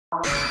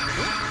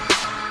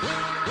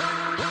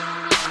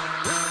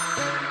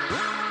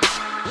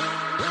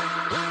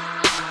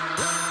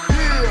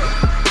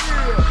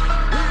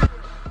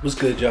What's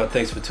good, y'all?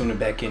 Thanks for tuning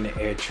back into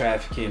Air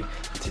Trafficking.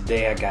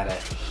 Today I got a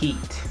Heat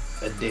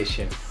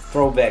edition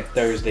Throwback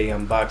Thursday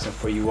unboxing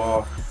for you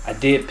all. I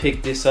did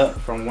pick this up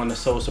from one of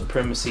Soul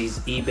Supremacy's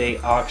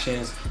eBay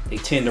auctions. They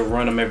tend to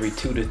run them every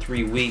 2 to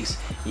 3 weeks.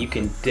 You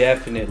can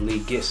definitely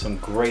get some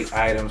great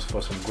items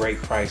for some great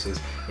prices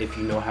if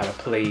you know how to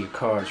play your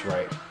cards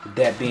right. With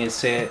that being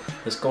said,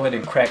 let's go ahead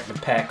and crack the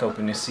pack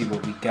open and see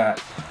what we got.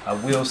 I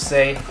will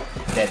say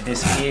that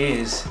this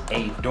is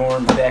a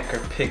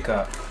Doernbecher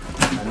pickup.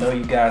 I know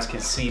you guys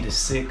can see the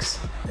 6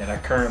 that I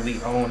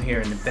currently own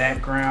here in the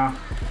background,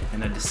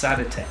 and I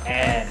decided to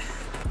add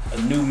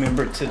a new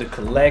member to the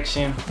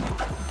collection,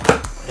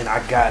 and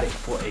I got it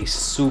for a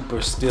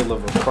super steal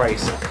of a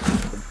price,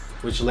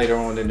 which later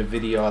on in the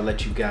video I'll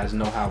let you guys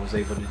know how I was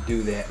able to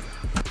do that.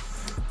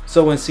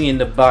 So when seeing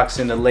the box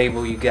and the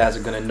label, you guys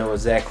are going to know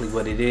exactly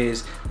what it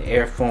is. The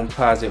Air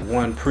Foamposite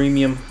 1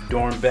 Premium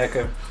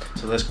Doernbecher.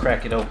 So let's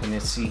crack it open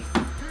and see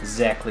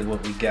exactly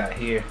what we got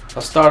here.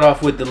 I'll start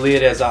off with the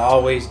lid, as I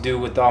always do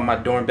with all my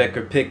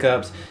Doernbecher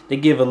pickups. They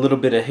give a little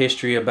bit of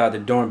history about the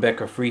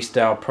Doernbecher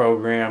Freestyle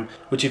program,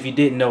 which, if you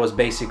didn't know, is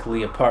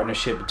basically a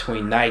partnership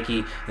between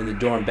Nike and the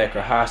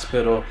Doernbecher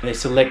Hospital. And they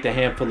select a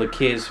handful of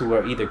kids who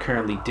are either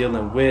currently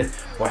dealing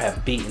with or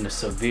have beaten a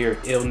severe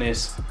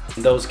illness.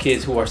 And those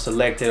kids who are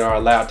selected are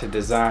allowed to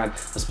design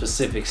a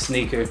specific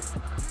sneaker,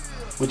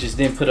 which is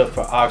then put up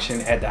for auction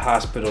at the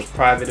hospital's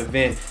private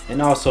event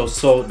and also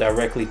sold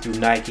directly through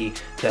Nike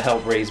to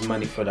help raise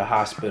money for the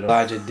hospital.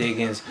 Elijah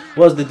Diggins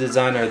was the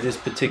designer of this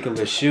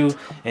particular shoe,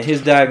 and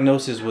his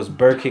diagnosis was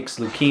Burkitt's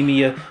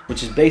leukemia,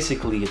 which is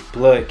basically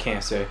blood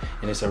cancer,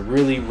 and it's a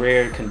really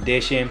rare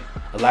condition.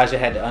 Elijah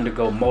had to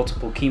undergo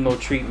multiple chemo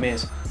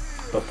treatments,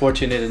 but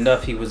fortunate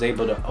enough, he was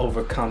able to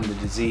overcome the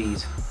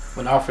disease.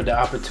 When offered the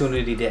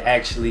opportunity to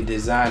actually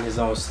design his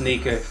own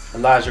sneaker,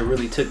 Elijah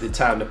really took the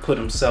time to put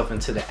himself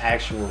into the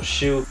actual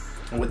shoe.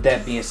 And with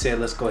that being said,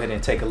 let's go ahead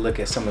and take a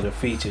look at some of the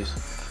features.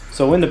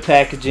 So in the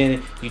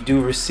packaging, you do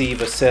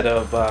receive a set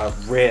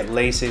of red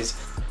laces.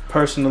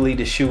 Personally,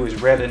 the shoe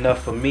is red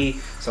enough for me,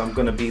 so I'm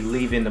going to be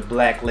leaving the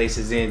black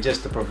laces in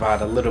just to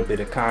provide a little bit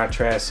of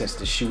contrast since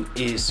the shoe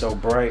is so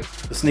bright.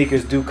 The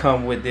sneakers do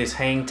come with this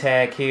hang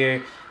tag here.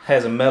 It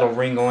has a metal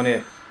ring on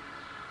it,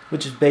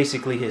 which is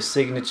basically his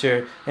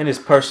signature, and his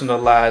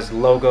personalized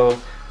logo,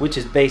 which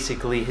is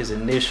basically his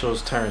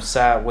initials turned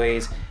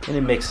sideways, and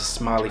it makes a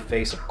smiley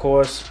face, of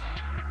course.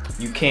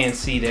 You can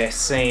see that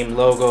same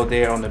logo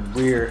there on the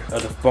rear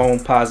of the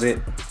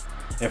Foamposite,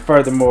 and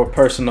furthermore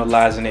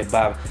personalizing it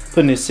by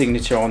putting his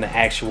signature on the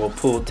actual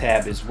pull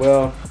tab as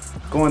well.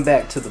 Going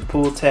back to the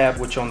pull tab,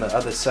 which on the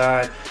other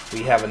side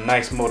we have a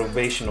nice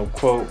motivational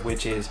quote,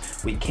 which is,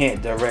 "We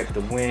can't direct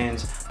the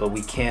winds, but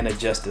we can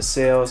adjust the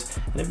sails."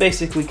 And it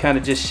basically kind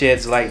of just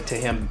sheds light to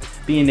him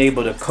being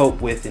able to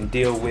cope with and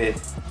deal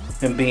with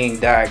him being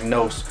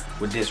diagnosed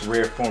with this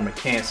rare form of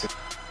cancer.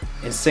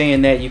 In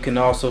saying that, you can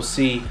also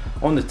see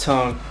on the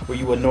tongue, where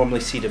you would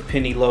normally see the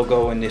penny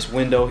logo in this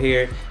window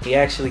here, he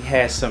actually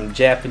has some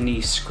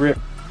Japanese script,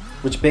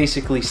 which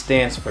basically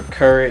stands for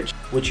courage,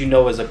 which you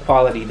know is a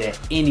quality that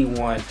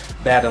anyone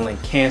battling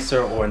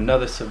cancer or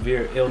another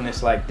severe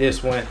illness like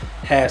this one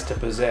has to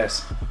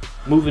possess.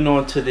 Moving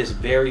on to this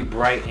very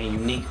bright and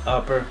unique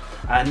upper,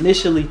 I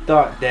initially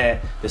thought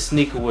that the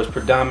sneaker was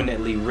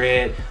predominantly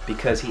red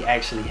because he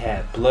actually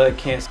had blood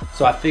cancer,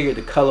 so I figured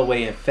the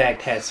colorway in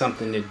fact had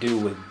something to do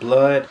with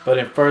blood. But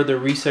in further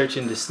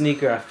researching the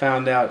sneaker, I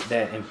found out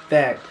that in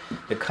fact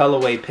the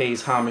colorway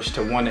pays homage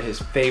to one of his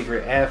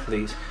favorite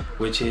athletes,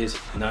 which is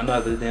none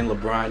other than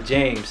LeBron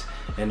James.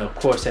 And of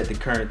course, at the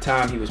current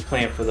time, he was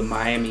playing for the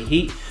Miami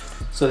Heat,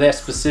 so that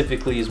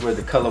specifically is where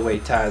the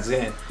colorway ties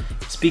in.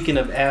 Speaking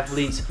of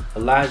athletes,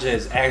 Elijah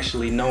is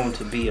actually known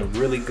to be a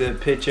really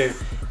good pitcher,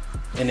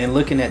 and in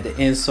looking at the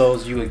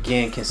insoles, you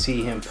again can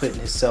see him putting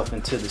himself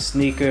into the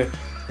sneaker,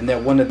 and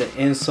that one of the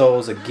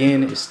insoles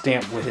again is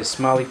stamped with his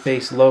smiley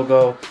face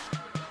logo,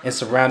 and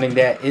surrounding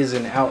that is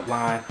an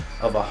outline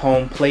of a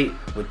home plate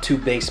with 2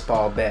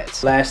 baseball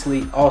bats.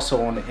 Lastly,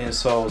 also on the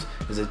insoles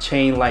is a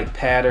chain-like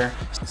pattern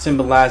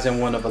symbolizing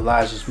one of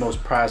Elijah's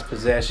most prized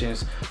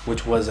possessions,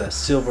 which was a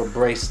silver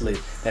bracelet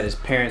that his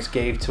parents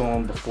gave to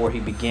him before he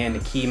began the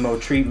chemo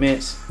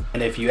treatments.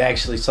 And if you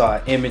actually saw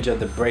an image of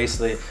the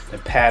bracelet, the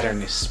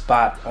pattern is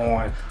spot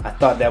on. I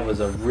thought that was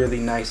a really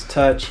nice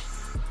touch.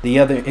 The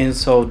other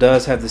insole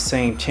does have the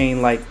same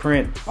chain-like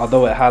print,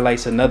 although it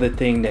highlights another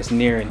thing that's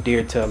near and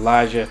dear to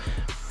Elijah.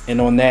 And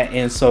on that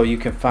insole, you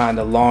can find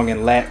the long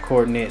and lat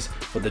coordinates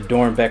for the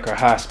Doernbecher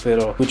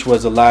Hospital, which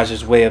was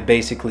Elijah's way of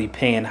basically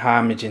paying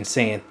homage and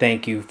saying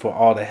thank you for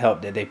all the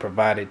help that they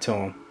provided to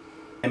him.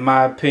 In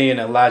my opinion,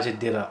 Elijah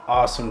did an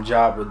awesome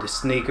job with the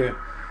sneaker.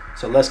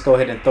 So let's go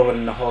ahead and throw it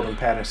in the holding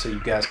pattern so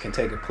you guys can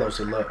take a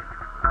closer look.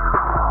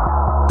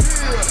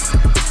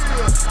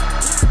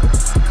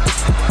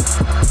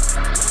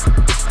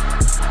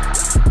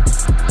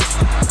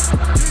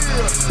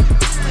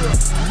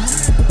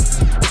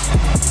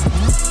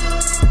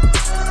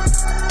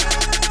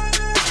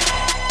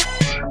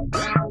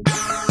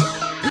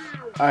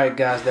 Alright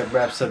guys, that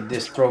wraps up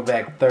this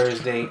Throwback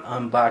Thursday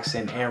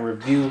unboxing and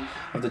review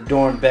of the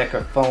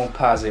Doernbecher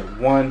Foamposite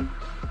 1.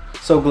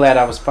 So glad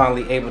I was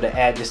finally able to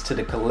add this to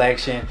the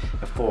collection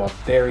and for a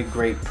very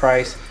great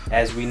price.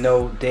 As we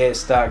know, dead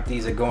stock,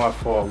 these are going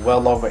for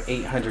well over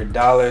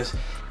 $800.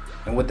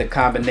 And with the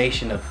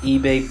combination of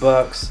eBay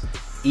bucks,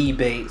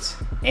 Ebates,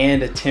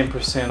 and a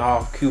 10%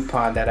 off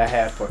coupon that I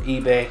have for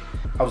eBay,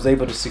 I was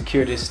able to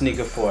secure this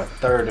sneaker for a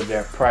third of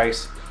that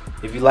price.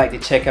 If you'd like to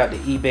check out the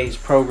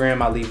Ebates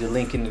program, I'll leave the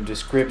link in the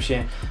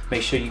description.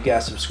 Make sure you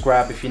guys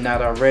subscribe if you're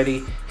not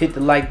already. Hit the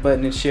like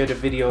button and share the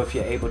video if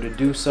you're able to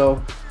do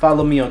so.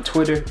 Follow me on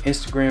Twitter,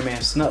 Instagram,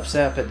 and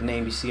Snapchat at the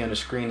name you see on the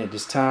screen at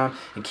this time.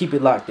 And keep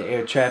it locked to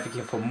Air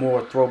Trafficking for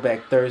more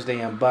Throwback Thursday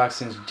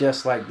unboxings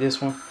just like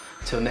this one.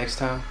 Until next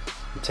time,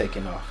 I'm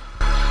taking off.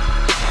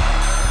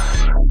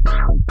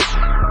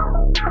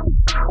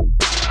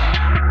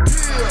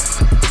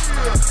 Yeah.